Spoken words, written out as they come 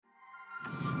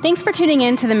Thanks for tuning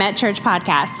in to the Met Church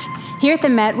podcast. Here at the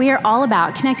Met, we are all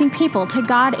about connecting people to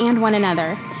God and one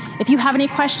another. If you have any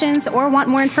questions or want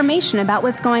more information about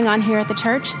what's going on here at the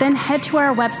church, then head to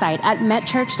our website at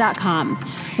metchurch.com.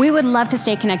 We would love to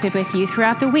stay connected with you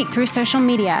throughout the week through social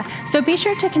media, so be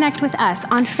sure to connect with us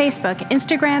on Facebook,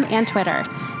 Instagram, and Twitter.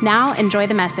 Now, enjoy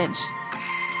the message.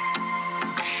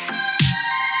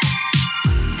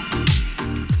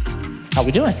 How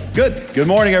we doing? Good. Good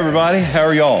morning, everybody. How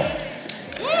are y'all?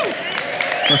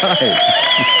 Right.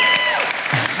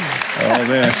 Oh,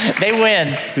 man. They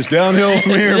win. It's downhill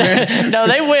from here, man. No,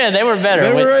 they win. They were better.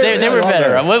 They were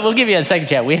better. We'll give you a second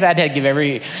chance. We've had to give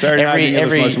every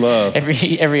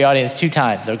audience 2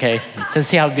 times, okay? So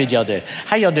see how good y'all do.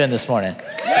 How y'all doing this morning?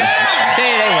 See,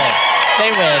 they win.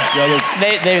 They win.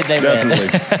 They definitely,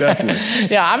 win. Definitely.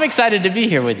 Yeah, I'm excited to be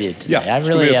here with you today. Yeah, it's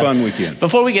going to be a fun weekend.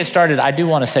 Before we get started, I do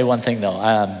want to say one thing,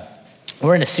 though.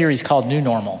 We're in a series called New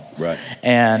Normal. Right.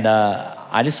 And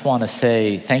I just want to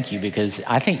say thank you, because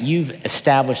I think you've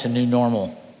established a new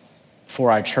normal for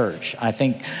our church. I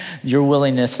think your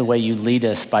willingness, the way you lead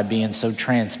us by being so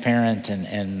transparent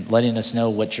and letting us know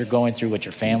what you're going through, what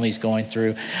your family's going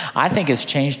through, I think it's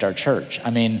changed our church.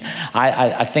 I mean,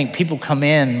 I think people come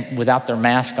in without their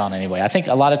mask on anyway. I think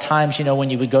a lot of times, you know, when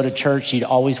you would go to church, you'd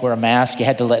always wear a mask. You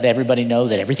had to let everybody know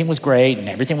that everything was great and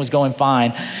everything was going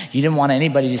fine. You didn't want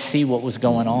anybody to see what was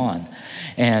going on.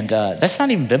 And that's not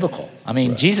even biblical. I mean,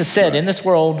 right. Jesus said, in this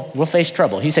world, we'll face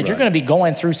trouble. He said, you're going to be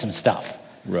going through some stuff.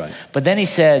 Right. But then he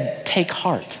said, take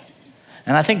heart.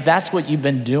 And I think that's what you've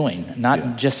been doing,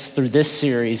 not just through this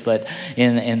series, but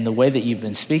in the way that you've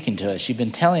been speaking to us. You've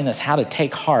been telling us how to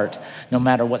take heart no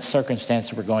matter what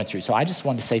circumstances we're going through. So I just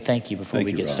wanted to say thank you before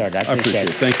we get started. I appreciate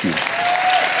it. Thank you.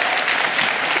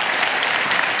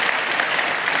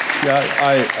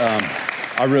 Yeah,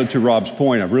 I wrote to Rob's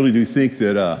point. I really do think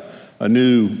that a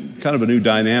new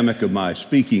dynamic of my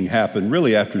speaking happened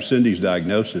really after Cindy's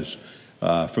diagnosis.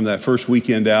 From that first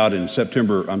weekend out in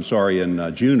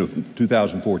June of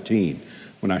 2014,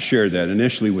 when I shared that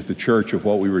initially with the church of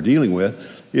what we were dealing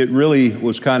with, it really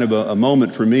was kind of a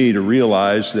moment for me to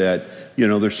realize that, you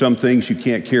know, there's some things you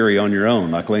can't carry on your own,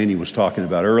 like Lainey was talking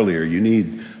about earlier. You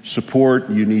need support,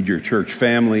 you need your church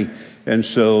family, and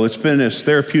so it's been as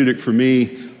therapeutic for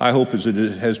me, I hope, as it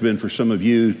has been for some of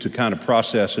you to kind of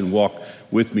process and walk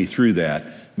with me through that,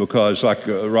 because like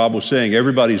Rob was saying,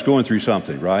 everybody's going through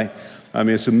something, right? I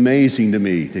mean, it's amazing to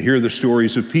me to hear the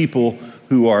stories of people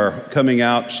who are coming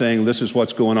out saying, this is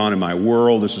what's going on in my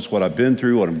world, this is what I've been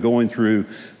through, what I'm going through.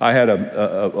 I had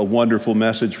a wonderful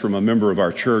message from a member of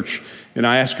our church, and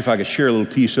I asked if I could share a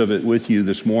little piece of it with you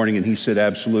this morning, and he said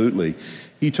absolutely.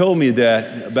 He told me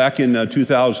that back in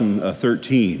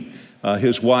 2013,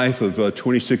 his wife of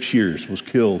 26 years was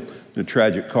killed in a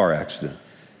tragic car accident.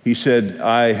 He said,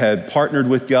 I had partnered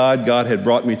with God. God had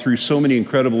brought me through so many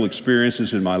incredible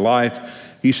experiences in my life.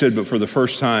 He said, but for the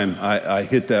first time, I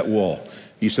hit that wall.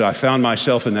 He said, I found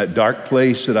myself in that dark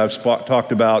place that I've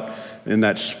talked about, in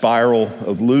that spiral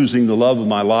of losing the love of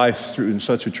my life through in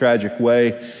such a tragic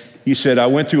way. He said, I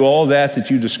went through all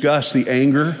that you discussed, the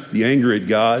anger at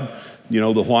God, you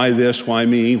know, the why this, why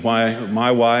me, why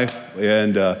my wife,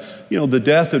 and, you know, the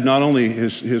death of not only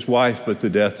his wife, but the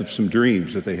death of some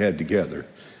dreams that they had together.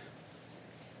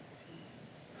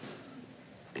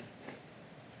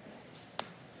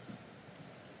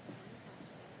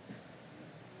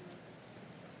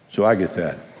 So I get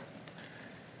that.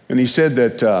 And he said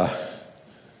that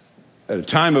at a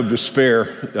time of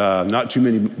despair, not too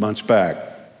many months back,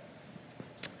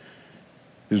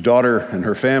 his daughter and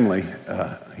her family,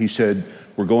 he said,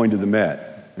 were going to the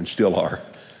Met, and still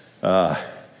are.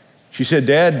 She said,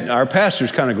 Dad, our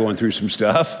pastor's kind of going through some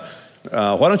stuff.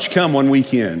 Why don't you come one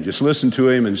weekend? Just listen to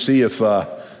him and see if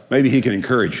maybe he can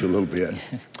encourage you a little bit.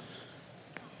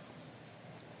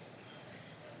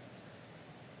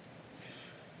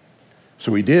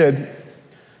 So he did,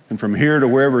 and from here to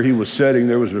wherever he was sitting,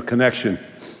 there was a connection,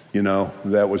 you know,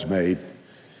 that was made.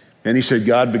 And he said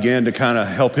God began to kind of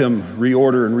help him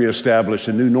reorder and reestablish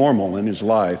a new normal in his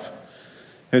life.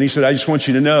 And he said, I just want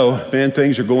you to know, man,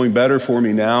 things are going better for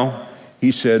me now.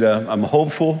 He said, I'm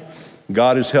hopeful.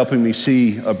 God is helping me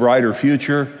see a brighter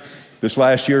future. This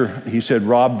last year, he said,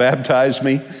 Rob baptized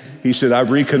me. He said, I've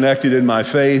reconnected in my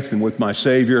faith and with my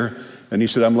Savior. And he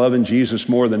said, I'm loving Jesus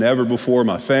more than ever before.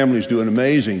 My family's doing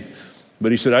amazing.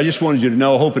 But he said, I just wanted you to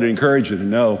know, hope it encouraged you to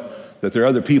know that there are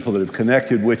other people that have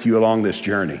connected with you along this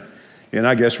journey. And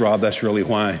I guess, Rob, that's really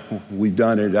why we've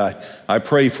done it. I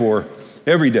pray for,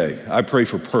 every day, I pray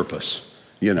for purpose,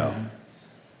 you know.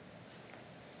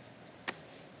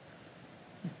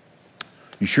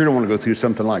 You sure don't want to go through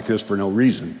something like this for no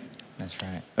reason. That's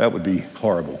right. That would be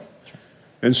horrible.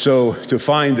 And so to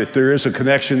find that there is a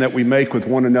connection that we make with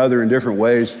one another in different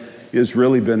ways has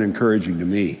really been encouraging to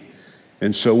me.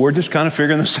 And so we're just kind of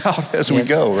figuring this out as we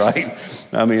go, right?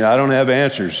 I mean, I don't have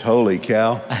answers. Holy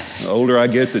cow. The older I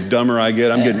get, the dumber I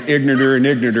get. I'm getting ignoranter and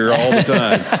ignoranter all the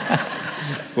time.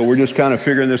 But we're just kind of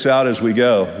figuring this out as we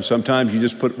go. And sometimes you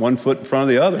just put one foot in front of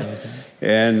the other.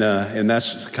 And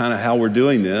that's kind of how we're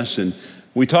doing this. And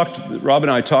Rob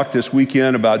and I talked this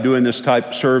weekend about doing this type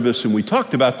of service, and we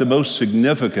talked about the most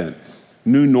significant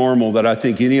new normal that I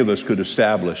think any of us could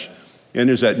establish. And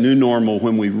is that new normal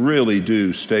when we really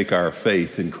do stake our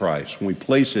faith in Christ, when we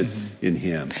place it in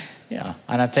Him. Yeah,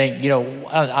 and I think,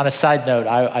 on a side note,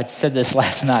 I said this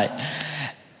last night.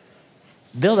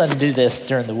 Bill doesn't do this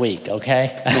during the week,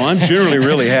 okay? No, I'm generally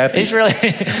really happy.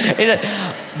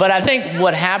 But I think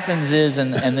what happens is,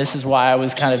 and this is why I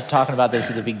was kind of talking about this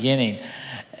at the beginning,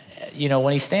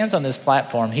 when he stands on this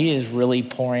platform, he is really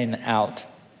pouring out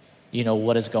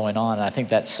what is going on. And I think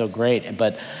that's so great.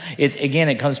 But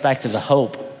it comes back to the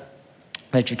hope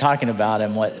that you're talking about,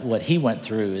 and what he went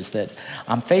through is that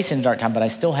I'm facing a dark time, but I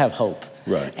still have hope.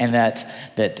 Right. And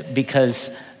that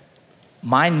because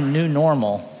my new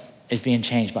normal is being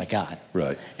changed by God.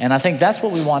 Right. And I think that's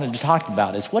what we wanted to talk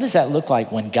about, is what does that look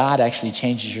like when God actually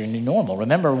changes your new normal?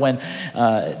 Remember when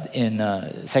in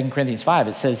 2 Corinthians 5,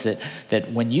 it says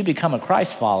that when you become a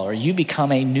Christ follower, you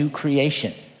become a new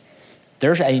creation.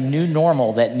 There's a new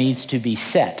normal that needs to be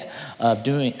set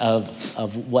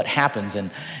of what happens.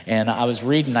 And I was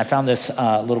reading, I found this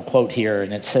little quote here,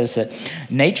 and it says that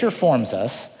nature forms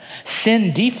us,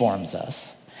 sin deforms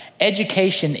us,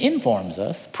 education informs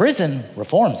us, prison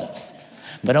reforms us,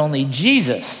 but only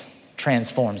Jesus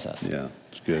transforms us. Yeah,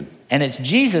 it's good. And it's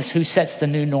Jesus who sets the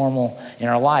new normal in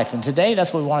our life. And today,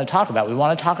 that's what we want to talk about. We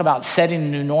want to talk about setting a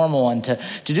new normal. And to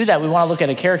do that, we want to look at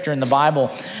a character in the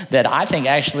Bible that I think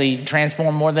actually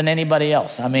transformed more than anybody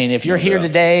else. I mean, if you're here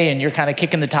today and you're kind of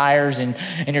kicking the tires and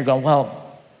you're going, well,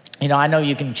 I know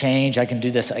you can change, I can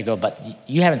do this. I go, but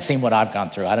you haven't seen what I've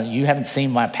gone through. You haven't seen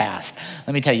my past.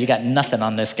 Let me tell you got nothing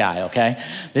on this guy, okay?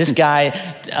 This guy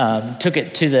took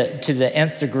it to the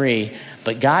nth degree,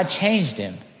 but God changed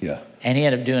him. Yeah. And he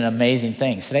ended up doing amazing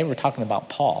things. Today we're talking about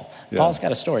Paul. Yeah. Paul's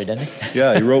got a story, doesn't he?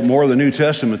 Yeah, he wrote more of the New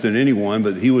Testament than anyone,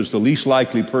 but he was the least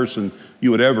likely person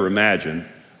you would ever imagine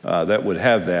that would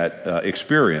have that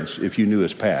experience if you knew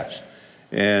his past.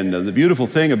 And the beautiful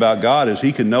thing about God is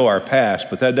He can know our past,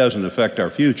 but that doesn't affect our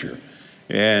future.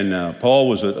 And Paul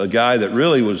was a guy that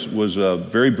really was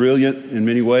very brilliant in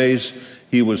many ways.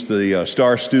 He was the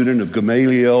star student of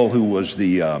Gamaliel, who was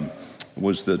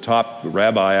the top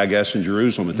rabbi, I guess, in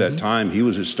Jerusalem at that time. He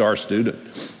was his star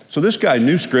student. So this guy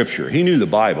knew Scripture. He knew the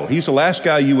Bible. He's the last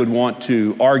guy you would want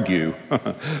to argue.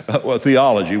 Well,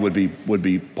 theology would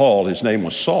be Paul. His name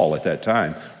was Saul at that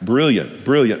time.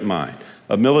 Brilliant mind.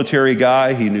 A military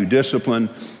guy. He knew discipline.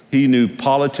 He knew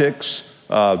politics.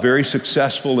 Very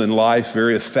successful in life.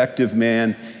 Very effective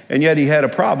man. And yet he had a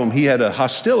problem. He had a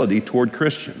hostility toward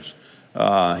Christians.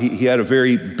 He had a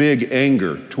very big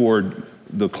anger toward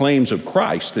the claims of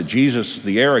Christ, that Jesus,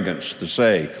 the arrogance to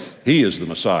say He is the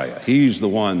Messiah. He's the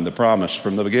one, the promise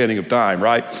from the beginning of time,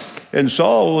 right? And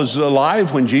Saul was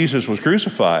alive when Jesus was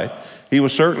crucified. He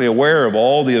was certainly aware of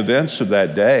all the events of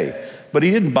that day, but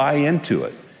he didn't buy into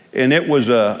it. And it was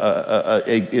a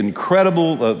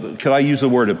incredible, could I use the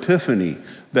word epiphany,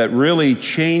 that really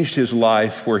changed his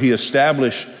life, where he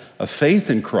established a faith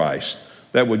in Christ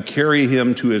that would carry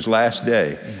him to his last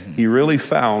day. He really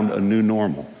found a new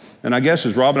normal. And I guess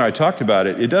as Rob and I talked about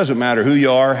it, it doesn't matter who you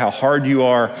are, how hard you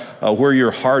are, where your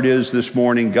heart is this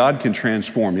morning. God can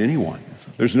transform anyone.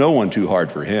 There's no one too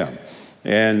hard for Him.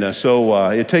 And so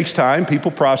it takes time.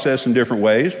 People process in different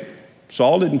ways.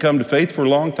 Saul didn't come to faith for a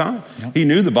long time. Yep. He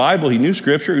knew the Bible. He knew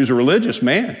Scripture. He was a religious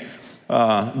man.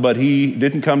 But he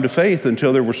didn't come to faith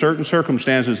until there were certain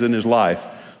circumstances in his life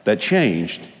that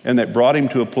changed and that brought him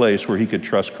to a place where he could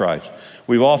trust Christ.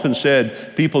 We've often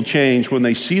said people change when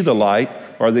they see the light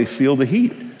or they feel the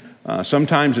heat.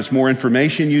 Sometimes it's more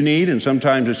information you need, and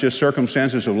sometimes it's just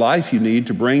circumstances of life you need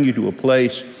to bring you to a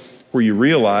place where you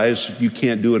realize you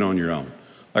can't do it on your own.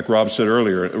 Like Rob said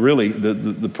earlier, really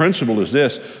the principle is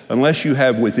this: unless you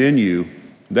have within you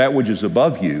that which is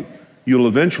above you, you'll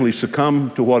eventually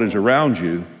succumb to what is around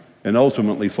you and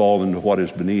ultimately fall into what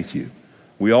is beneath you.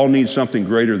 We all need something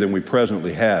greater than we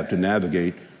presently have to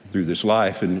navigate through this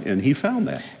life, and he found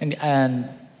that. And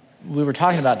we were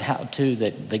talking about how, too,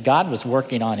 that God was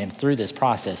working on him through this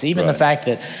process. Even the Right. fact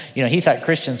that, he thought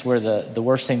Christians were the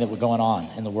worst thing that was going on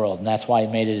in the world. And that's why he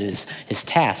made it his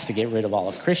task to get rid of all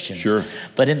of Christians. Sure.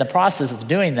 But in the process of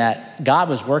doing that, God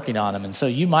was working on him. And so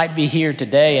you might be here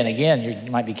today, and again,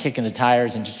 you might be kicking the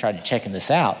tires and just trying to checking this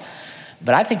out.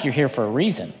 But I think you're here for a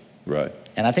reason. Right.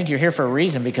 And I think you're here for a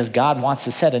reason because God wants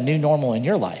to set a new normal in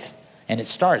your life. And it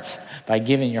starts by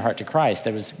giving your heart to Christ.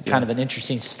 There was kind of an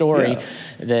interesting story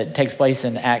that takes place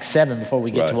in Acts 7 before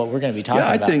we get to what we're going to be talking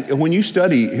about. I think when you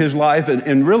study his life,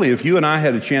 and really if you and I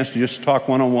had a chance to just talk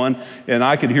one-on-one, and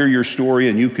I could hear your story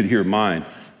and you could hear mine,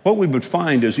 what we would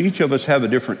find is each of us have a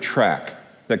different track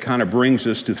that kind of brings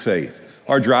us to faith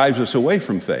or drives us away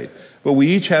from faith. But we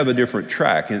each have a different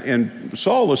track. And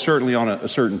Saul was certainly on a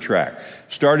certain track.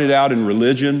 Started out in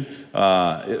religion,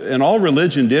 and all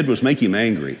religion did was make him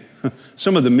angry.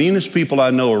 Some of the meanest people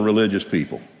I know are religious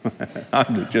people.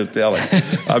 I'm just telling you.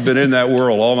 I've been in that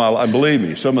world all my life. Believe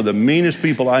me, some of the meanest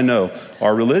people I know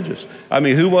are religious. I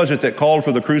mean, who was it that called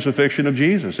for the crucifixion of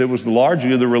Jesus? It was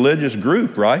largely the religious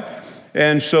group, right?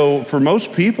 And so for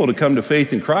most people to come to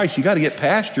faith in Christ, you got to get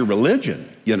past your religion.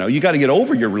 You got to get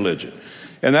over your religion.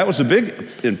 And that was a big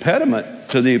impediment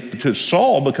to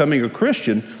Saul becoming a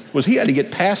Christian, was he had to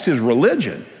get past his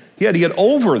religion. He had to get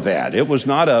over that. It was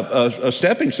not a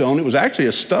stepping stone. It was actually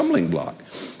a stumbling block.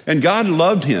 And God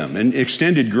loved him and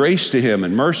extended grace to him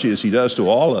and mercy as he does to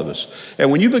all of us.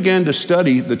 And when you began to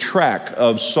study the track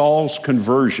of Saul's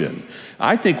conversion,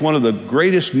 I think one of the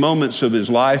greatest moments of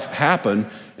his life happened,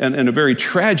 and a very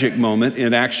tragic moment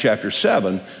in Acts chapter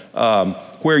 7,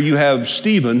 where you have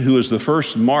Stephen, who is the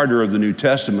first martyr of the New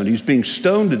Testament. He's being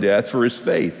stoned to death for his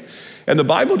faith. And the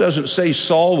Bible doesn't say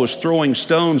Saul was throwing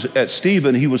stones at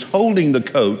Stephen. He was holding the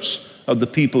coats of the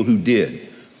people who did.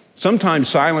 Sometimes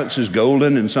silence is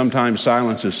golden and sometimes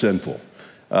silence is sinful.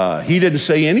 He didn't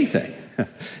say anything.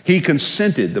 He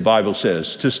consented, the Bible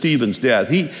says, to Stephen's death.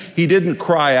 He didn't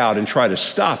cry out and try to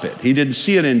stop it. He didn't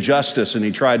see an injustice and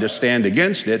he tried to stand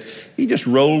against it. He just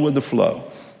rolled with the flow.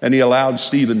 And he allowed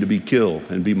Stephen to be killed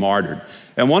and be martyred.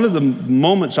 And one of the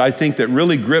moments I think that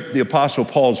really gripped the Apostle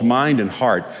Paul's mind and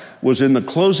heart was in the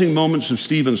closing moments of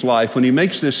Stephen's life when he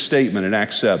makes this statement in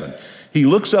Acts 7. He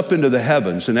looks up into the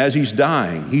heavens, and as he's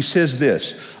dying, he says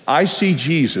this, "I see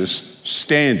Jesus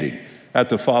standing at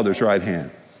the Father's right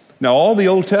hand." Now, all the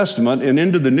Old Testament and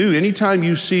into the New, anytime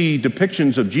you see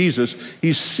depictions of Jesus,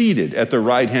 he's seated at the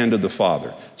right hand of the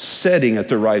Father, sitting at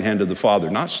the right hand of the Father,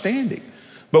 not standing.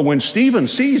 But when Stephen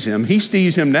sees him, he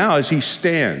sees him now as he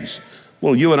stands.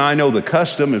 Well, you and I know the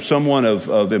custom. If someone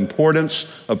of importance,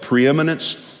 of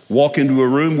preeminence, walk into a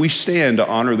room, we stand to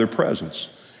honor their presence.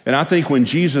 And I think when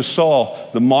Jesus saw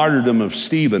the martyrdom of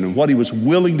Stephen and what he was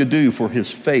willing to do for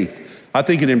his faith, I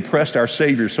think it impressed our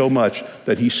Savior so much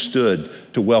that he stood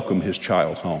to welcome his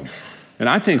child home. And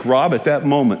I think, Rob, at that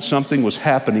moment, something was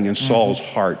happening in Saul's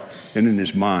heart and in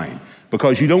his mind.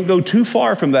 Because you don't go too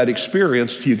far from that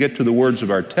experience till you get to the words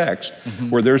of our text,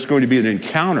 where there's going to be an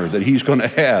encounter that he's going to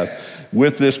have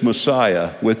with this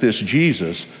Messiah, with this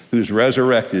Jesus who's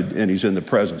resurrected and he's in the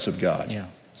presence of God. Yeah.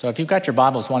 So if you've got your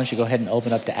Bibles, why don't you go ahead and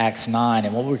open up to Acts 9.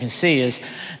 And what we can see is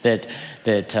that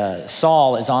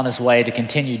Saul is on his way to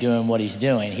continue doing what he's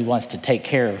doing. He wants to take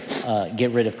care of,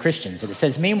 get rid of Christians. And it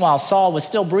says, meanwhile, Saul was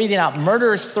still breathing out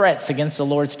murderous threats against the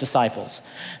Lord's disciples.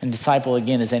 And disciple,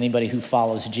 again, is anybody who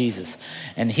follows Jesus.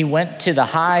 And he went to the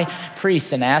high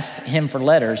priest and asked him for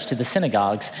letters to the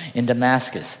synagogues in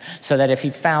Damascus, so that if he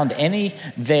found any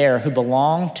there who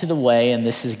belonged to the way, and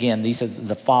this is, again, these are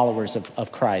the followers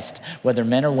of Christ, whether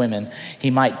men or women, he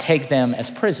might take them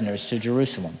as prisoners to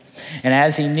Jerusalem. And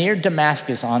as he neared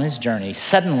Damascus on his journey,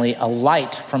 suddenly a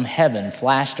light from heaven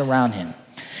flashed around him.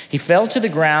 He fell to the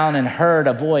ground and heard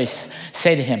a voice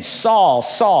say to him, "Saul,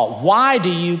 Saul, why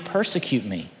do you persecute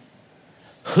me?"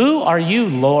 "Who are you,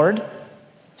 Lord?"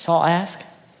 Saul asked.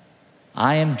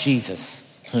 "I am Jesus,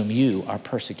 whom you are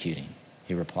persecuting,"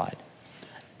 he replied.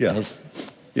 Yeah.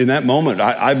 In that moment,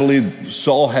 I believe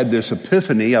Saul had this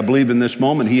epiphany. I believe in this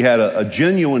moment he had a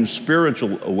genuine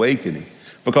spiritual awakening.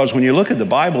 Because when you look at the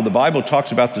Bible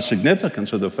talks about the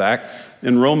significance of the fact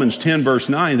in Romans 10, verse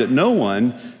 9, that no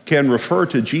one can refer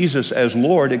to Jesus as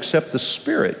Lord except the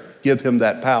Spirit give him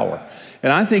that power.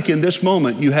 And I think in this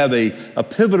moment, you have a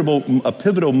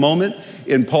pivotal moment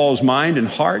in Paul's mind and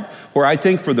heart, where I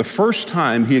think for the first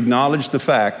time he acknowledged the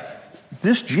fact,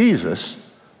 this Jesus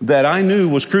that I knew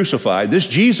was crucified, this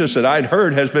Jesus that I'd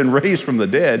heard has been raised from the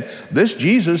dead, this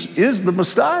Jesus is the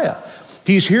Messiah.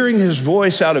 He's hearing his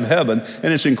voice out of heaven,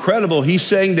 and it's incredible. He's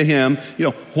saying to him,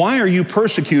 why are you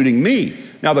persecuting me?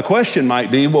 Now, the question might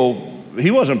be, well,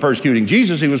 he wasn't persecuting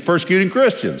Jesus, he was persecuting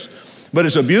Christians. But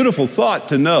it's a beautiful thought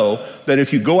to know that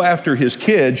if you go after his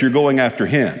kids, you're going after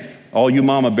him. All you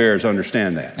mama bears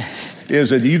understand that. Is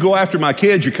that you go after my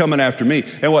kids, you're coming after me.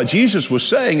 And what Jesus was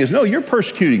saying is, no, you're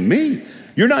persecuting me.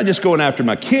 You're not just going after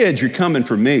my kids, you're coming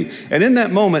for me. And in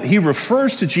that moment, he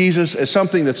refers to Jesus as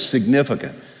something that's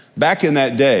significant. Back in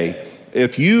that day,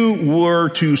 if you were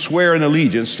to swear an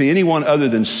allegiance to anyone other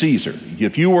than Caesar,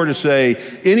 if you were to say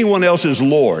anyone else is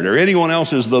Lord or anyone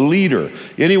else is the leader,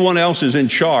 anyone else is in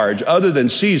charge other than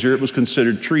Caesar, it was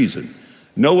considered treason.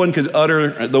 No one could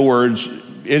utter the words,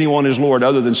 anyone is Lord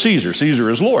other than Caesar. Caesar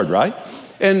is Lord, right?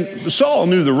 And Saul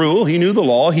knew the rule, he knew the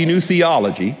law, he knew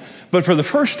theology, but for the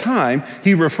first time,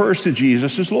 he refers to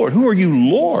Jesus as Lord. Who are you,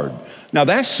 Lord? Now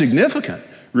that's significant.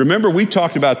 Remember, we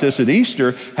talked about this at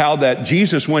Easter, how that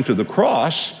Jesus went to the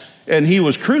cross and he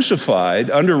was crucified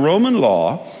under Roman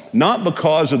law, not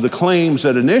because of the claims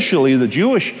that initially the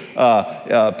Jewish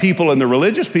people and the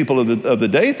religious people of the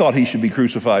day thought he should be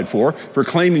crucified for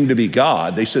claiming to be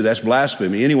God. They said that's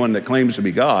blasphemy. Anyone that claims to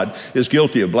be God is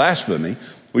guilty of blasphemy.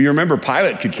 Well, you remember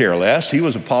Pilate could care less. He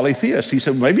was a polytheist. He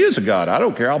said, maybe he's a god. I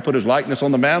don't care. I'll put his likeness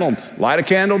on the mantle and light a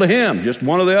candle to him, just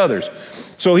one of the others.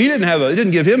 So it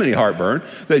didn't give him any heartburn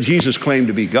that Jesus claimed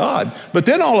to be God. But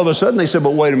then all of a sudden they said,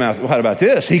 but wait a minute, what about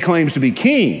this? He claims to be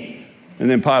king. And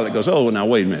then Pilate goes, oh, now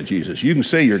wait a minute, Jesus. You can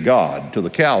say you're God till the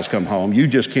cows come home. You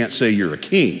just can't say you're a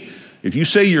king. If you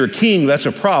say you're a king, that's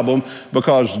a problem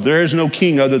because there is no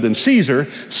king other than Caesar.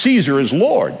 Caesar is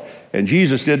Lord. And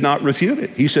Jesus did not refute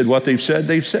it. He said, what they've said,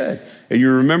 they've said. And you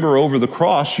remember over the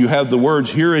cross, you have the words,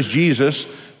 here is Jesus,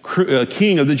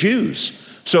 King of the Jews.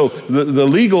 So the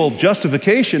legal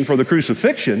justification for the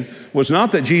crucifixion was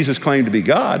not that Jesus claimed to be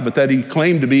God, but that he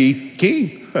claimed to be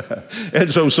king.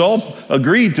 And so Pilate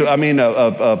agreed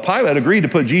to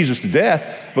put Jesus to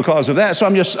death because of that. So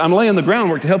I'm laying the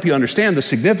groundwork to help you understand the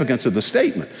significance of the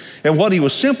statement. And what he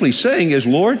was simply saying is,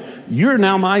 Lord, you're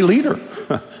now my leader.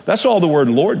 That's all the word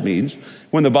Lord means.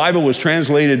 When the Bible was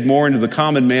translated more into the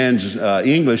common man's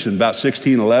English in about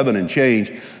 1611 and change,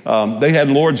 they had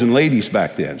lords and ladies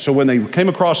back then. So when they came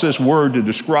across this word to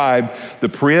describe the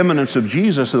preeminence of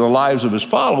Jesus in the lives of his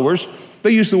followers,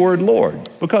 they used the word Lord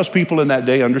because people in that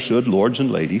day understood lords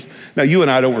and ladies. Now, you and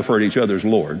I don't refer to each other as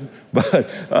Lord,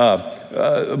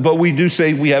 but we do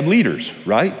say we have leaders,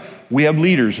 right? We have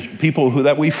leaders, people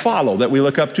that we follow, that we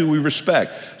look up to, we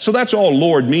respect. So that's all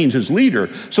Lord means is leader.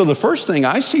 So the first thing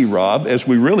I see, Rob, as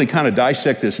we really kind of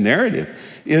dissect this narrative,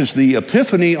 is the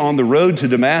epiphany on the road to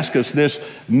Damascus, this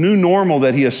new normal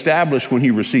that he established when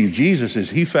he received Jesus, is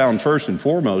he found first and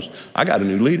foremost, I got a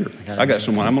new leader. I got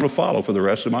someone I'm going to follow for the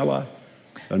rest of my life,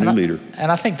 a new leader.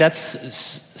 And I think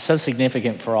that's so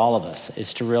significant for all of us,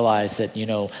 is to realize that,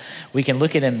 we can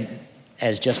look at him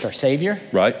as just our Savior,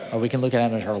 right? Or we can look at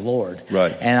him as our Lord,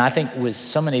 right? And I think with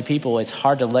so many people, it's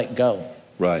hard to let go,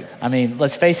 right? I mean,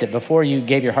 let's face it, before you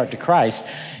gave your heart to Christ,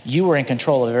 you were in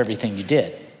control of everything you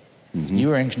did. Mm-hmm. You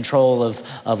were in control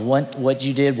of what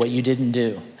you did, what you didn't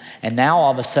do. And now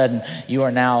all of a sudden, you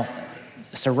are now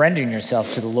surrendering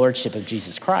yourself to the Lordship of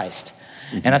Jesus Christ.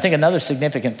 Mm-hmm. And I think another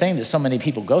significant thing that so many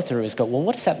people go through is well,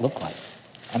 what does that look like?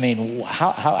 I mean,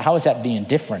 how is that being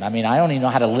different? I mean, I don't even know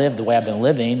how to live the way I've been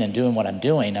living and doing what I'm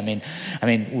doing. I mean,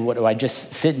 what do I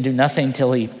just sit and do nothing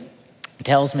till he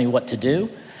tells me what to do?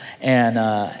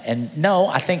 And no,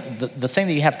 I think the thing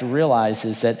that you have to realize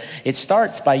is that it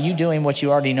starts by you doing what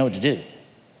you already know to do.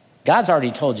 God's already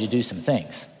told you to do some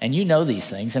things, and you know these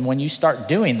things. And when you start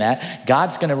doing that,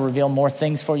 God's going to reveal more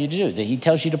things for you to do. That he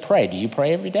tells you to pray. Do you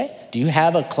pray every day? Do you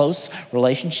have a close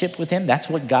relationship with him? That's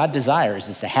what God desires,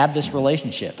 is to have this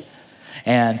relationship.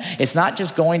 And it's not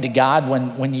just going to God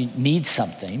when you need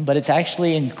something, but it's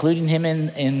actually including him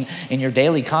in your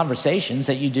daily conversations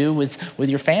that you do with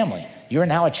your family. You're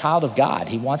now a child of God.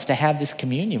 He wants to have this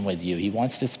communion with you. He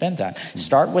wants to spend time.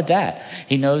 Start with that.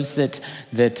 He knows that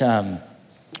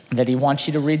he wants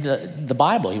you to read the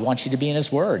Bible. He wants you to be in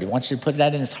his word. He wants you to put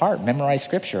that in his heart. Memorize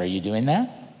scripture. Are you doing that?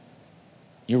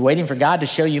 You're waiting for God to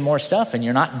show you more stuff, and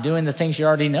you're not doing the things you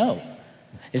already know.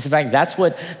 It's in fact, that's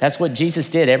what Jesus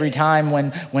did every time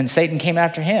when Satan came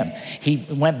after him. He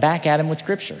went back at him with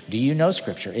scripture. Do you know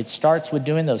scripture? It starts with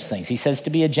doing those things. He says to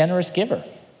be a generous giver.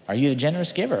 Are you a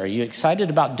generous giver? Are you excited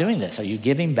about doing this? Are you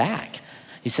giving back?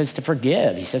 He says to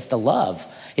forgive. He says to love.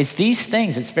 It's these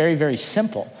things. It's very, very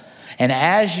simple. And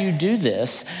as you do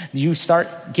this, you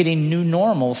start getting new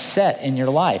normals set in your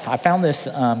life. I found this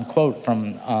quote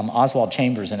from Oswald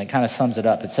Chambers, and it kind of sums it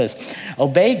up. It says,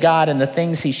 obey God in the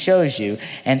things he shows you,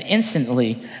 and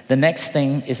instantly the next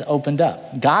thing is opened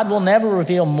up. God will never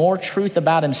reveal more truth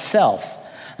about himself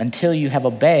until you have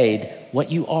obeyed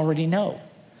what you already know.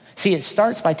 See, it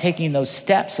starts by taking those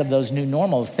steps of those new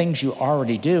normal things you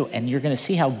already do, and you're going to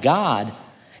see how God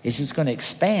is just going to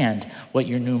expand what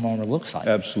your new normal looks like.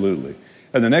 Absolutely.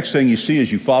 And the next thing you see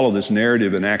as you follow this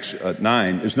narrative in Acts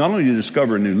 9 is not only to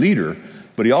discover a new leader,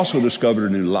 but he also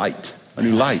discovered a new light,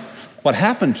 What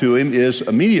happened to him is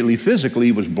immediately physically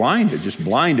he was blinded, just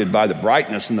blinded by the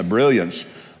brightness and the brilliance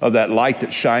of that light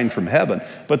that shined from heaven.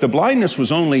 But the blindness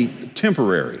was only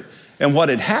temporary. And what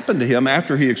had happened to him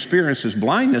after he experienced his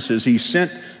blindness is he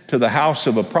sent to the house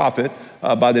of a prophet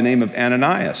by the name of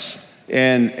Ananias.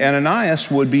 And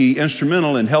Ananias would be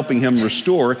instrumental in helping him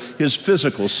restore his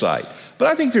physical sight. But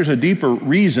I think there's a deeper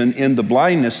reason in the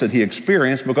blindness that he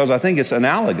experienced, because I think it's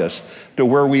analogous to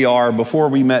where we are before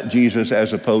we met Jesus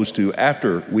as opposed to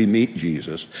after we meet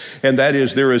Jesus. And that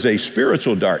is, there is a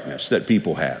spiritual darkness that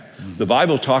people have. The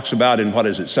Bible talks about in,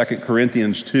 2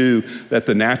 Corinthians 2, that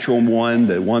the natural one,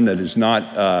 the one that is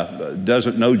not,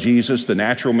 doesn't know Jesus, the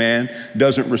natural man,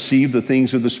 doesn't receive the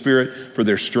things of the Spirit, for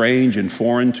they're strange and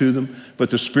foreign to them.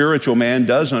 But the spiritual man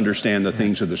does understand the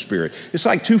things of the Spirit. It's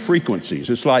like two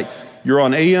frequencies. It's like you're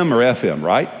on AM or FM,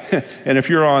 right? And if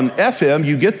you're on FM,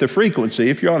 you get the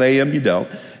frequency. If you're on AM, you don't.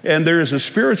 And there is a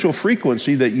spiritual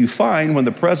frequency that you find when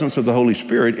the presence of the Holy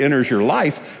Spirit enters your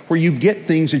life, where you get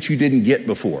things that you didn't get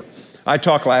before. I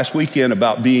talked last weekend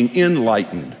about being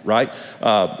enlightened, right?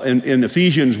 In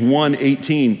Ephesians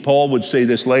 1:18, Paul would say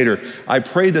this later: I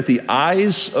pray that the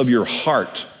eyes of your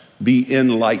heart be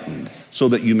enlightened so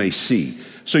that you may see.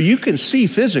 So you can see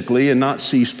physically and not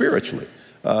see spiritually.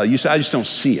 You say, I just don't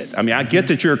see it. I mean, I get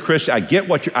that you're a Christian. I get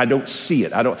I don't see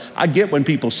it. I get when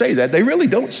people say that. They really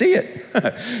don't see it.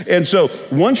 And so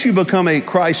once you become a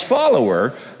Christ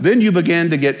follower, then you begin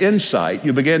to get insight.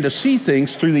 You begin to see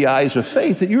things through the eyes of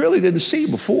faith that you really didn't see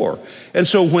before. And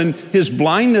so when his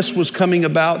blindness was coming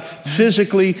about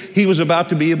physically, he was about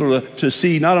to be able to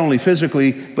see not only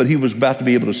physically, but he was about to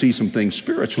be able to see some things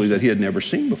spiritually that he had never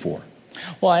seen before.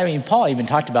 Well, I mean, Paul even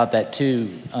talked about that too.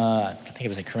 I think it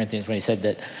was in Corinthians when he said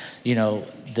that,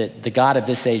 that the God of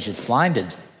this age has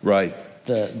blinded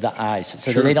the eyes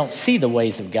so that they don't see the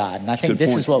ways of God. And I think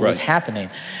this is what was happening.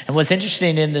 And what's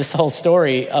interesting in this whole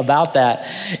story about that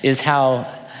is how,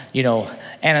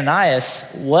 Ananias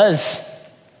was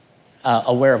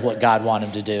aware of what God wanted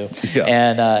him to do. Yeah.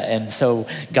 And so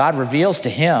God reveals to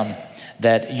him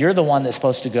that you're the one that's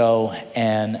supposed to go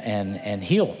and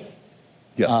heal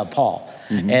Paul.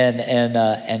 Mm-hmm.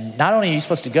 And not only are you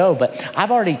supposed to go, but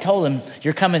I've already told him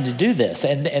you're coming to do this.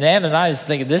 And Ananias is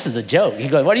thinking this is a joke. He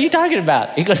goes, what are you talking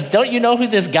about? He goes, don't you know who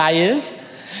this guy is?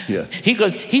 Yeah. He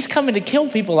goes, he's coming to kill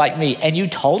people like me. And you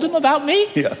told him about me?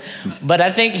 Yeah. But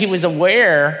I think he was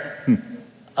aware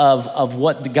of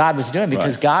what God was doing,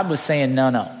 because God was saying,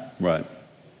 no. Right.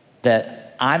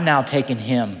 That I'm now taking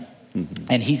him,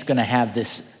 and he's going to have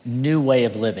this new way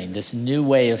of living, this new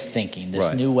way of thinking,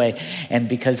 this new way. And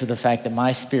because of the fact that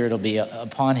my Spirit will be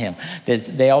upon him.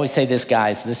 They always say this,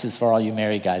 guys, this is for all you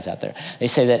married guys out there. They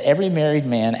say that every married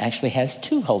man actually has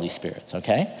two Holy Spirits,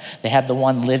 okay? They have the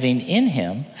one living in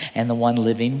him and the one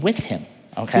living with him,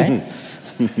 okay?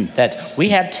 That we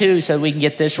have two so we can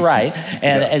get this right.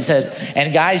 And it says,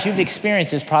 and guys, you've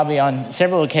experienced this probably on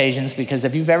several occasions, because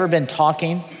if you've ever been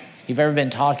talking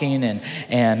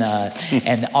and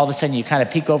all of a sudden you kind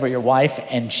of peek over at your wife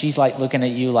and she's like looking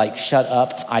at you like, shut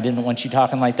up, I didn't want you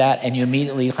talking like that, and you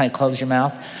immediately kind of close your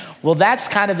mouth. Well, that's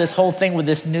kind of this whole thing with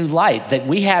this new light that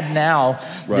we have now,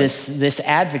 this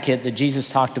advocate that Jesus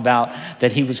talked about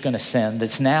that he was going to send,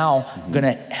 that's now going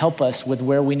to help us with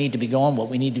where we need to be going, what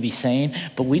we need to be saying.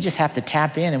 But we just have to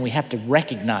tap in and we have to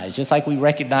recognize, just like we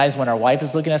recognize when our wife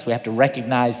is looking at us, we have to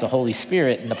recognize the Holy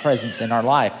Spirit and the presence in our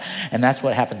life. And that's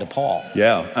what happened to Paul.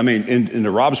 Yeah, I mean, in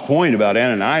to Rob's point about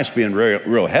Ananias being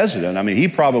real hesitant, I mean, he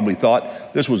probably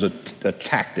thought this was a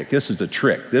tactic. This is a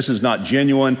trick. This is not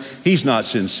genuine. He's not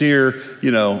sincere.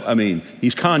 I mean,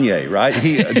 he's Kanye, right?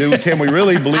 Can we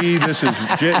really believe this is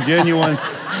genuine?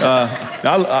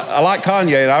 I like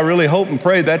Kanye, and I really hope and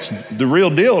pray that's the real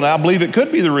deal, and I believe it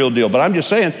could be the real deal. But I'm just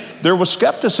saying, there was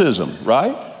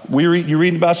You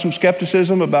reading about some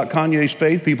skepticism about Kanye's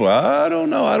faith? People are, I don't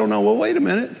know. Well, wait a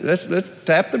minute. Let's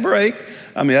tap the brake.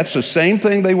 I mean, that's the same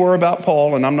thing they were about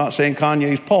Paul, and I'm not saying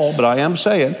Kanye's Paul, but I am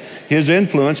saying his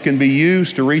influence can be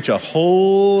used to reach a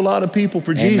whole lot of people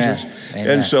for Jesus. Amen.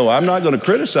 And so I'm not going to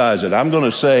criticize it. I'm going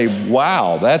to say,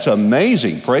 wow, that's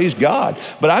amazing. Praise God.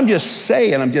 But I'm just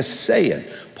saying,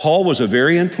 Paul was a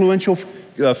very influential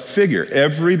figure.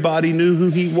 Everybody knew who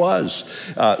he was.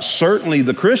 Certainly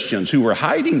the Christians who were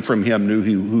hiding from him knew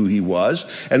who he was.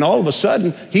 And all of a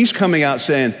sudden, he's coming out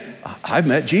saying, I've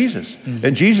met Jesus. Mm-hmm.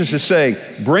 And Jesus is saying,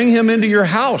 bring him into your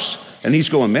house And he's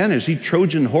going, man, is he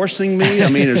Trojan horsing me? I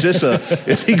mean, is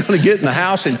he going to get in the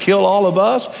house and kill all of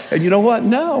us? And you know what?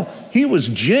 No, he was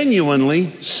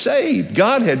genuinely saved.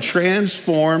 God had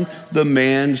transformed the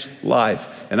man's life.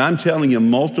 And I'm telling you,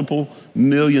 multiple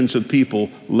millions of people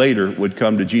later would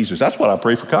come to Jesus. That's what I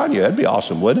pray for Kanye. That'd be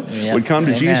awesome, wouldn't it? Yep. Would come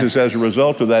to Amen. Jesus as a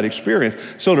result of that experience.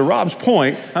 So to Rob's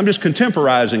point, I'm just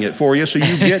contemporizing it for you so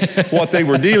you get what they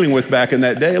were dealing with back in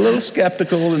that day. A little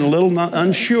skeptical and a little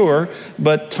unsure,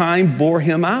 but time bore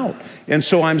him out. And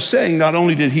so I'm saying not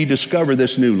only did he discover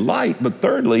this new light, but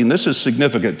thirdly, and this is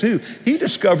significant too, he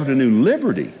discovered a new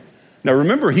liberty. Now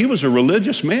remember, he was a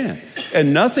religious man,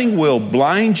 and nothing will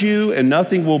blind you and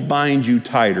nothing will bind you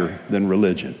tighter than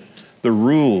religion. The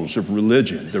rules of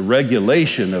religion, the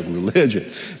regulation of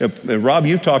religion. And Rob,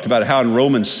 you've talked about how in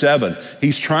Romans 7,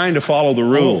 he's trying to follow the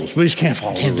rules, but he just can't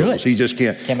follow the rules. He just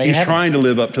can't. He's trying to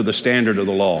live up to the standard of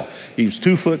the law. He's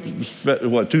 2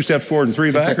 steps forward and 3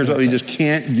 back or something. He just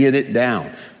can't get it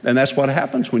down. And that's what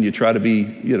happens when you try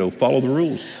to follow the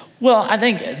rules. Well, I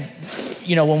think,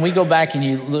 when we go back and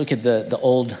you look at the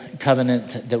old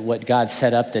covenant, that what God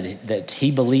set up that he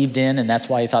believed in, and that's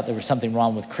why he thought there was something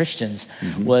wrong with Christians,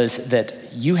 was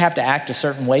that you have to act a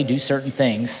certain way, do certain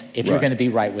things if you're going to be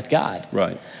right with God.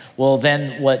 Right. Well,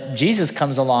 then what Jesus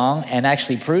comes along and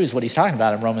actually proves what he's talking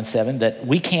about in Romans 7, that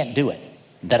we can't do it.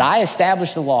 That I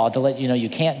established the law to let you know you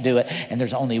can't do it, and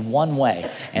there's only one way,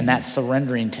 and that's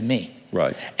surrendering to me.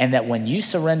 Right. And that when you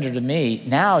surrender to me,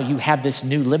 now you have this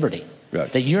new liberty. Right.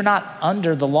 That you're not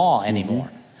under the law anymore.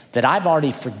 That I've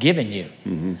already forgiven you.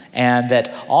 And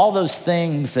that all those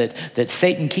things that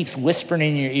Satan keeps whispering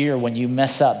in your ear when you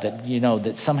mess up, that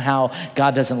that somehow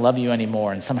God doesn't love you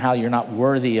anymore and somehow you're not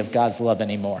worthy of God's love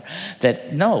anymore.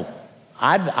 That no,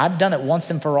 I've done it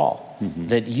once and for all.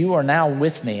 That you are now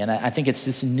with me. And I think it's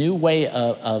this new way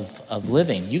of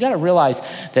living. You got to realize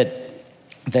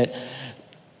that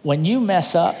when you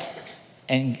mess up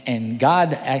and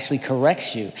God actually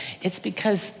corrects you, it's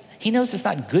because he knows it's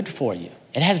not good for you.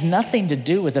 It has nothing to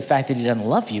do with the fact that he doesn't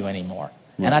love you anymore.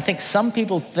 Right. And I think some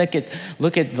people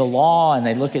look at the law and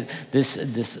they look at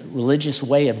this religious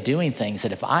way of doing things,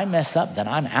 that if I mess up, then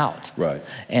I'm out. Right.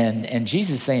 And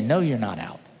Jesus is saying, no, you're not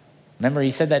out. Remember,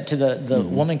 he said that to the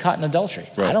woman caught in adultery.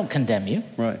 Right. I don't condemn you.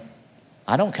 Right.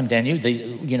 I don't condemn you.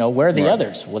 Where are the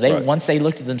others? Well, once they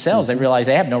looked at themselves, they realized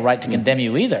they have no right to condemn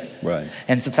you either. Right.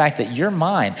 And it's the fact that you're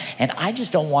mine, and I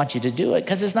just don't want you to do it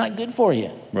because it's not good for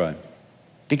you. Right.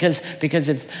 Because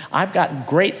if I've got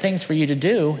great things for you to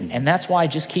do, and that's why I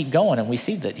just keep going, and we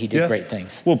see that he did great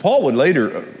things. Well, Paul would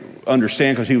later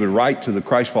understand, because he would write to the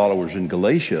Christ followers in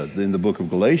Galatia, in the book of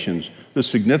Galatians, the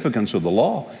significance of the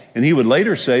law. And he would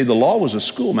later say the law was a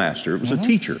schoolmaster. It was a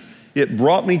teacher. It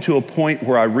brought me to a point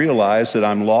where I realized that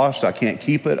I'm lost. I can't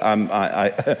keep it.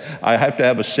 I have to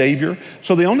have a Savior.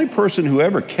 So the only person who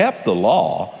ever kept the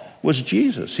law was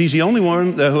Jesus. He's the only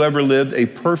one who ever lived a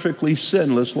perfectly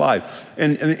sinless life.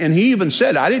 And he even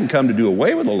said, I didn't come to do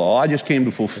away with the law. I just came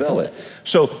to fulfill it.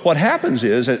 So what happens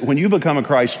is that when you become a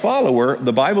Christ follower,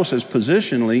 the Bible says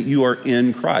positionally you are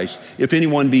in Christ. If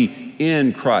anyone be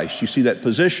in Christ, you see that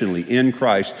positionally, in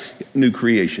Christ, new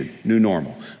creation, new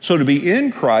normal. So to be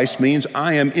in Christ means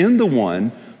I am in the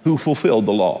one who fulfilled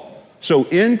the law. So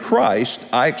in Christ,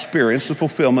 I experience the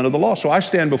fulfillment of the law. So I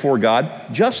stand before God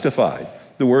justified.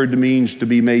 The word means to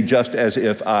be made just as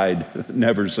if I'd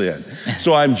never sinned.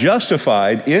 So I'm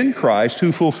justified in Christ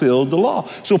who fulfilled the law.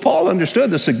 So Paul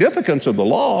understood the significance of the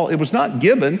law. It was not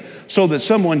given so that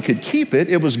someone could keep it.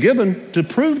 It was given to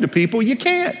prove to people you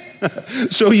can't.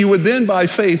 So you would then by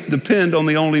faith depend on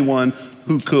the only one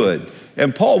who could.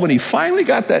 And Paul, when he finally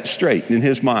got that straight in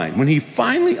his mind, when he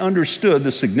finally understood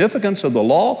the significance of the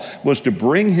law was to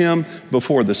bring him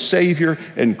before the Savior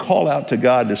and call out to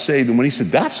God to save him, when he said,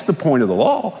 that's the point of the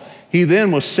law, he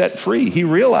then was set free. He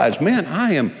realized, man,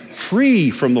 I am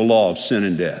free from the law of sin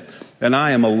and death, and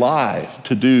I am alive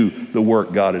to do the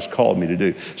work God has called me to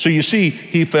do. So you see,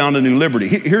 he found a new liberty.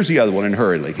 Here's the other one, and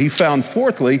hurriedly. He found,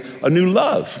 fourthly, a new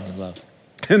love. A new love.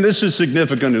 And this is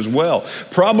significant as well.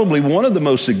 Probably one of the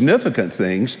most significant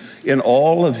things in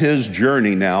all of his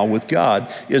journey now with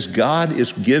God is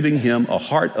giving him a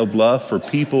heart of love for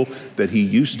people that he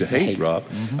used to hate, Rob.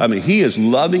 I mean, he is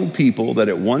loving people that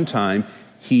at one time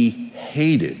he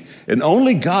hated. And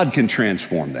only God can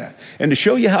transform that. And to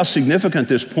show you how significant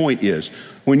this point is,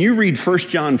 when you read 1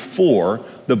 John 4,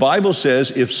 the Bible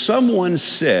says, if someone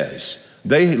says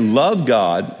they love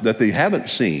God that they haven't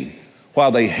seen,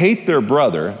 while they hate their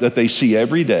brother that they see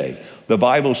every day, the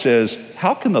Bible says,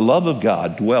 how can the love of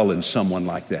God dwell in someone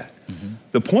like that?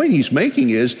 The point he's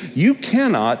making is you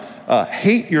cannot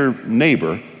hate your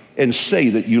neighbor and say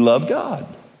that you love God.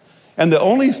 And the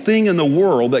only thing in the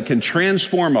world that can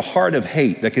transform a heart of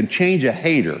hate, that can change a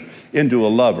hater into a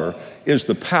lover, is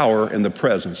the power and the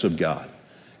presence of God.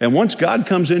 And once God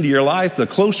comes into your life, the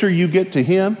closer you get to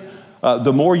him,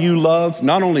 the more you love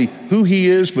not only who he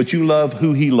is, but you love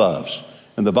who he loves.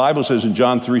 And the Bible says in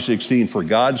John 3:16, for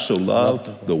God so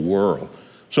loved the world.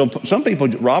 So some people,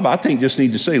 Rob, I think just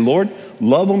need to say, Lord,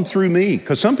 love them through me.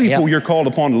 Because some people you're called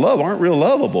upon to love aren't real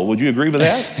lovable. Would you agree with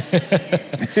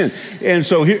that? and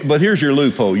so, but here's your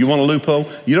loophole. You want a loophole?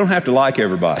 You don't have to like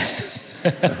everybody.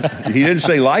 He didn't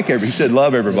say like everybody. He said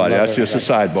love everybody. That's just a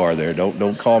sidebar there.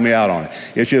 Don't call me out on it.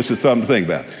 It's just something to think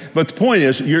about. But the point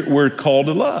is, we're called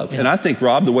to love. Yeah. And I think,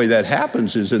 Rob, the way that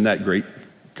happens is in that great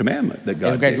commandment that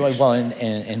God gave us. Well,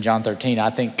 in John 13, I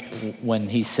think when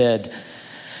he said,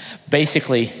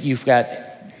 basically, you've got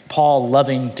Paul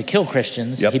loving to kill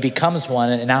Christians. He becomes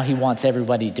one, and now he wants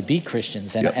everybody to be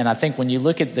Christians. And I think when you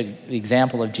look at the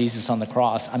example of Jesus on the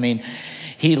cross, I mean,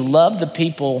 he loved the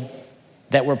people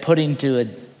that were put into a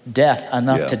death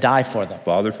enough to die for them.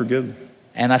 Father, forgive them.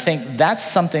 And I think that's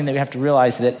something that we have to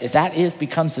realize, that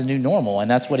becomes the new normal.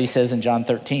 And that's what he says in John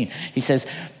 13. He says,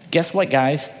 guess what,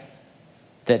 guys?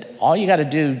 That all you got to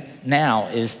do now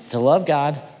is to love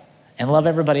God and love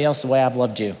everybody else the way I've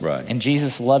loved you. Right. And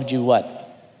Jesus loved you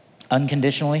what?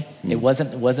 Unconditionally. It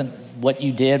wasn't what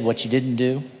you did, what you didn't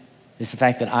do. It's the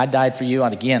fact that I died for you.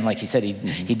 And again, like he said,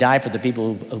 he died for the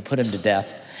people who put him to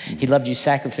death. He loved you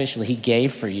sacrificially. He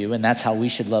gave for you, and that's how we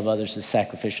should love others, is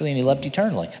sacrificially, and he loved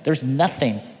eternally. There's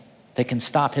nothing that can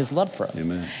stop his love for us.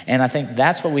 Amen. And I think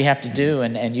that's what we have to do,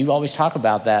 and you always talk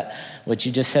about that, what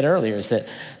you just said earlier, is that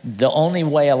the only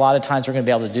way a lot of times we're going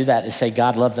to be able to do that is say,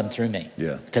 God loved them through me.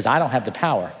 Yeah. Because I don't have the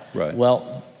power. Right.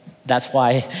 Well, that's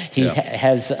why he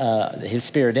has his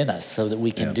spirit in us so that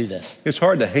we can do this. It's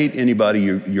hard to hate anybody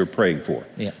you're praying for.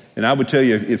 Yeah. And I would tell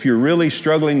you, if you're really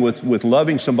struggling with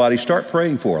loving somebody, start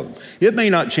praying for them. It may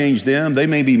not change them. They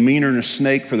may be meaner than a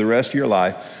snake for the rest of your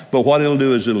life. But what it'll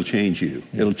do is it'll change you.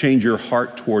 It'll change your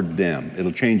heart toward them.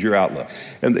 It'll change your outlook.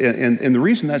 And the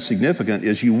reason that's significant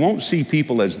is you won't see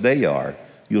people as they are.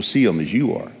 You'll see them as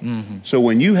you are. Mm-hmm. So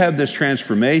when you have this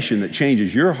transformation that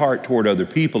changes your heart toward other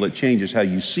people, it changes how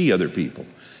you see other people.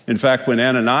 In fact, when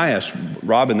Ananias,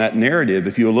 Rob, in that narrative,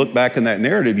 if you look back in that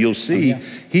narrative, you'll see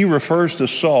he refers to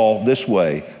Saul this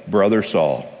way, Brother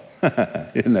Saul.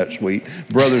 Isn't that sweet?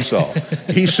 Brother Saul.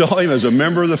 He saw him as a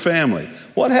member of the family.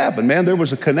 What happened, man? There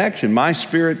was a connection. My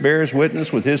spirit bears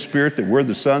witness with his spirit that we're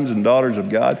the sons and daughters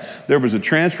of God. There was a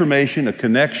transformation, a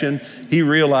connection. He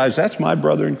realized, that's my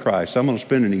brother in Christ. I'm going to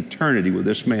spend an eternity with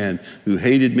this man who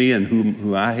hated me and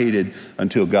who I hated,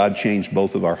 until God changed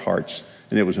both of our hearts.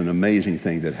 And it was an amazing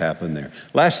thing that happened there.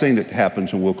 Last thing that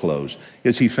happens, and we'll close,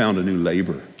 is he found a new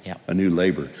labor. Yeah. A new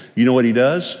labor. You know what he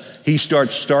does? He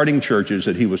starts starting churches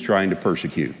that he was trying to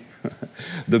persecute.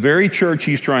 The very church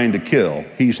he's trying to kill,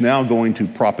 he's now going to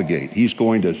propagate. He's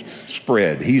going to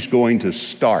spread. He's going to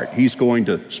start. He's going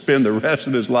to spend the rest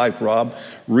of his life, Rob,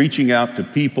 reaching out to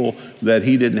people that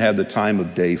he didn't have the time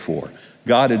of day for.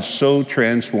 God had so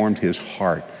transformed his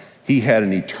heart. He had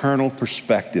an eternal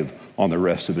perspective on the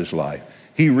rest of his life.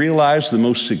 He realized the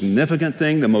most significant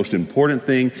thing, the most important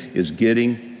thing, is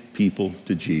getting people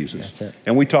to Jesus. That's it.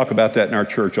 And we talk about that in our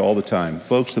church all the time.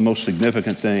 Folks, the most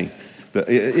significant thing,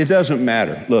 it doesn't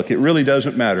matter. Look, it really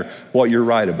doesn't matter what you're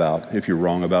right about if you're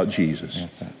wrong about Jesus.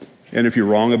 That's it. And if you're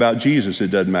wrong about Jesus, it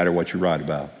doesn't matter what you're right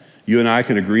about. You and I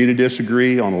can agree to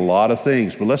disagree on a lot of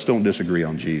things, but let's don't disagree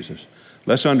on Jesus.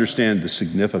 Let's understand the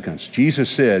significance. Jesus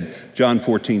said, John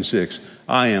 14:6,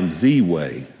 I am the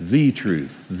way, the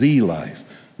truth, the life.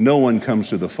 No one comes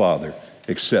to the Father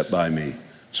except by me.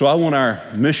 So I want our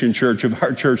mission church of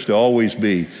our church to always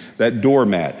be that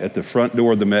doormat at the front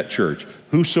door of the Met Church.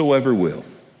 Whosoever will,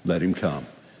 let him come.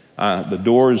 The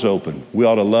door is open. We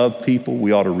ought to love people.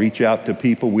 We ought to reach out to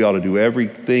people. We ought to do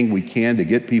everything we can to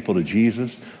get people to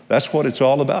Jesus. That's what it's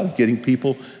all about, getting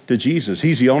people to Jesus.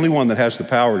 He's the only one that has the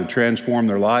power to transform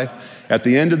their life. At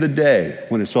the end of the day,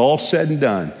 when it's all said and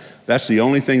done, that's the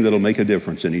only thing that'll make a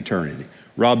difference in eternity.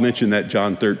 Rob mentioned that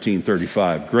John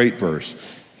 13:35, great verse.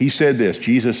 He said this,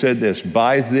 Jesus said this,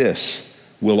 by this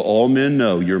will all men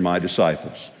know you're my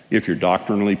disciples. If you're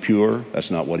doctrinally pure,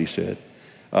 that's not what he said.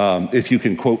 If you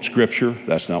can quote scripture,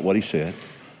 that's not what he said.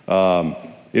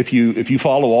 If you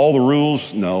follow all the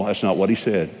rules, no, that's not what he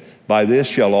said. By this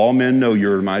shall all men know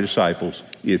you're my disciples,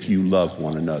 if you love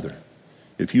one another.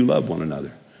 If you love one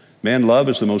another. Man, love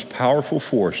is the most powerful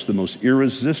force, the most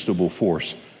irresistible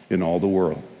force in all the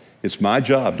world. It's my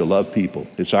job to love people.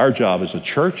 It's our job as a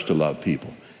church to love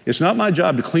people. It's not my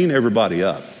job to clean everybody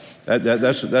up.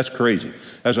 That's crazy.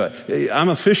 I'm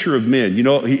a fisher of men. You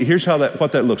know, here's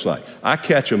what that looks like. I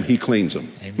catch them, he cleans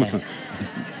them. Amen.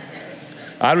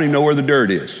 I don't even know where the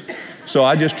dirt is. So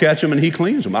I just catch them and he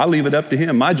cleans them. I leave it up to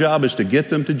him. My job is to get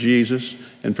them to Jesus,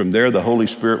 and from there the Holy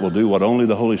Spirit will do what only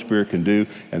the Holy Spirit can do,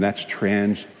 and that's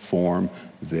transform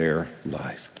their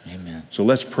life. Amen. So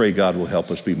let's pray God will help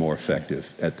us be more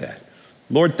effective at that.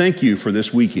 Lord, thank you for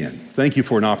this weekend. Thank you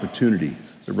for an opportunity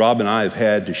that Rob and I have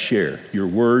had to share your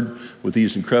word with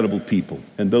these incredible people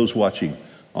and those watching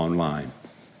online.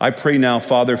 I pray now,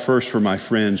 Father, first for my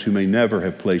friends who may never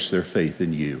have placed their faith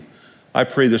in you. I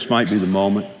pray this might be the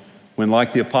moment when,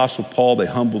 like the Apostle Paul, they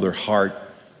humble their heart,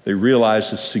 they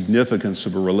realize the significance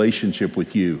of a relationship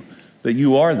with you, that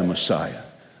you are the Messiah.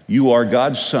 You are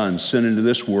God's Son sent into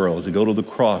this world to go to the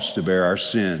cross to bear our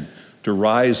sin, to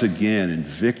rise again in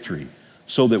victory,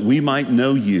 so that we might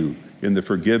know you in the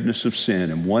forgiveness of sin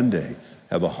and one day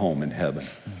have a home in heaven.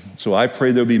 So I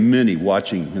pray there'll be many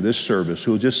watching this service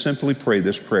who will just simply pray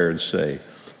this prayer and say,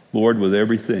 Lord, with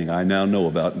everything I now know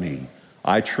about me,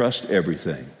 I trust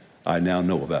everything I now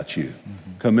know about you.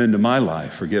 Come into my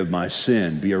life, forgive my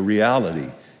sin, be a reality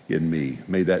in me.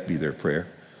 May that be their prayer.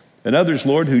 And others,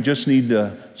 Lord, who just need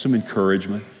some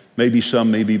encouragement. Maybe some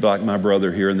may be like my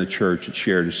brother here in the church that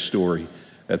shared his story,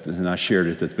 and I shared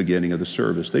it at the beginning of the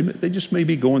service. They just may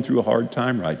be going through a hard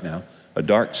time right now, a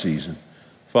dark season.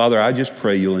 Father, I just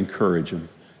pray you'll encourage them.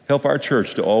 Help our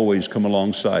church to always come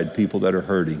alongside people that are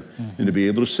hurting and to be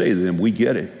able to say to them, we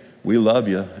get it, we love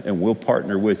you, and we'll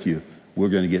partner with you. We're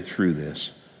going to get through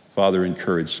this. Father,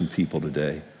 encourage some people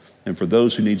today. And for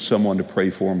those who need someone to pray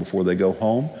for them before they go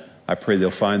home, I pray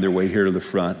they'll find their way here to the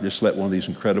front. Just let one of these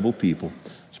incredible people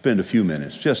spend a few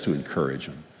minutes just to encourage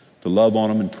them, to love on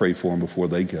them and pray for them before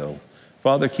they go.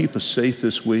 Father, keep us safe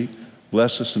this week.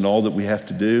 Bless us in all that we have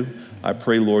to do. I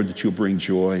pray, Lord, that you'll bring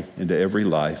joy into every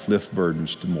life. Lift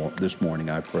burdens this morning,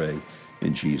 I pray.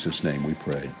 In Jesus' name we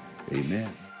pray.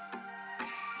 Amen.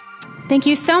 Thank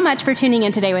you so much for tuning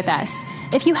in today with us.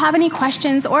 If you have any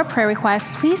questions or prayer requests,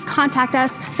 please contact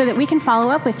us so that we can follow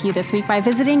up with you this week by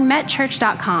visiting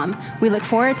metchurch.com. We look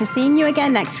forward to seeing you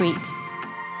again next week.